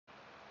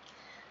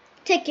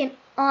taking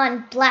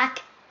on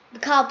Black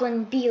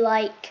Boklin be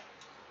like?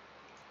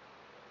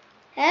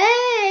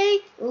 Hey,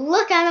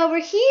 look, I'm over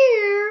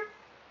here.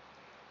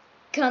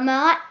 Come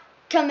at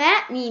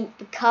me,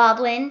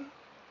 Boklin.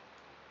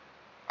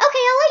 Okay,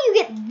 I'll let you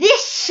get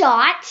this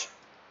shot.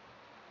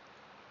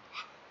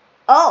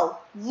 Oh,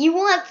 you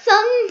want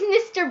some,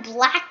 Mr.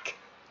 Black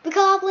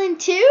Boklin,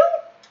 too?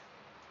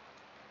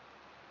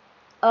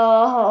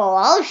 Oh,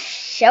 I'll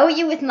show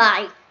you with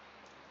my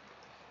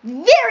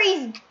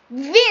very,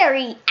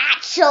 very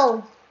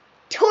actual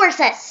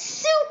torso.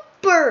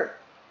 Super,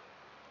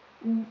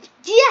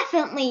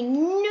 definitely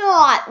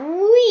not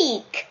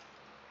weak.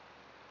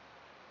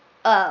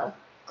 Oh,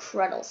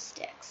 Cruddle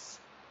sticks.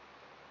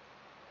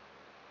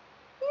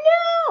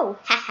 No,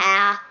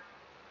 haha.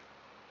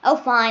 Oh,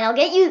 fine, I'll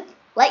let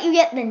you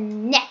get the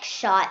next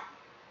shot.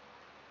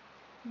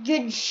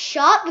 Good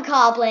shot,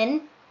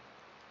 Boklin.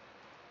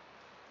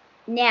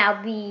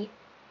 Now be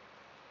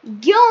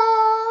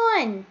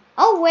gone.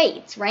 Oh, wait,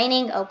 it's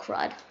raining. Oh,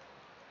 crud.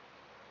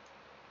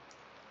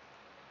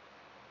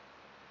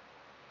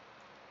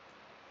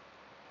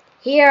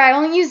 Here, I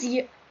won't use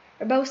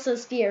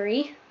Urbosa's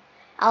Fury.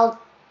 Come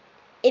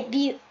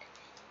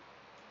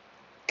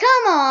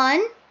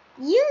on.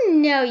 You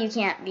know you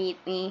can't beat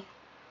me,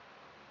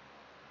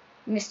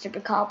 Mr.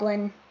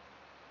 Boklin.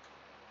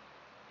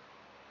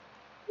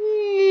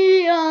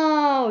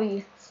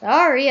 Oh,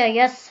 sorry, I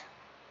guess.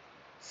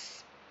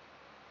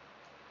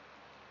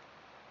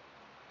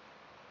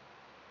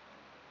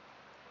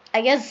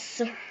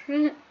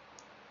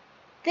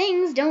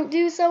 Things don't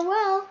do so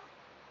well.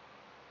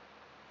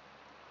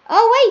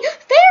 Oh, wait,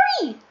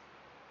 fairy!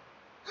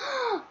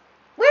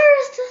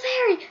 Where is the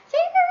fairy?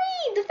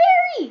 Fairy! The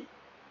fairy!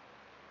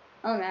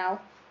 Oh, no.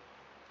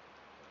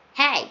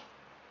 Hey.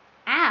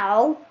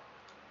 Ow.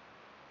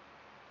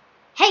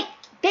 Hey,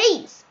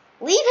 bees!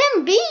 Leave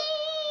him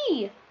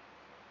be!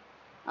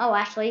 Oh,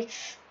 actually.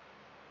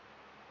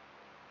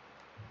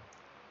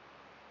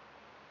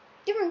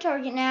 Different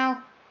target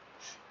now.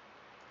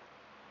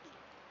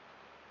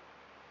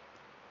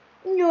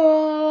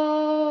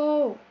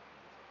 No!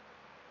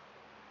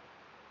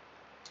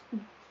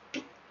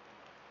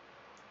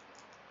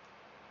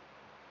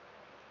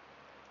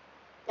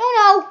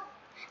 No!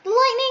 The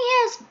lightning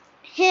has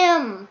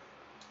him!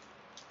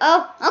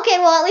 Oh, okay,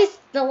 well, at least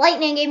the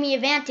lightning gave me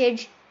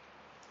advantage.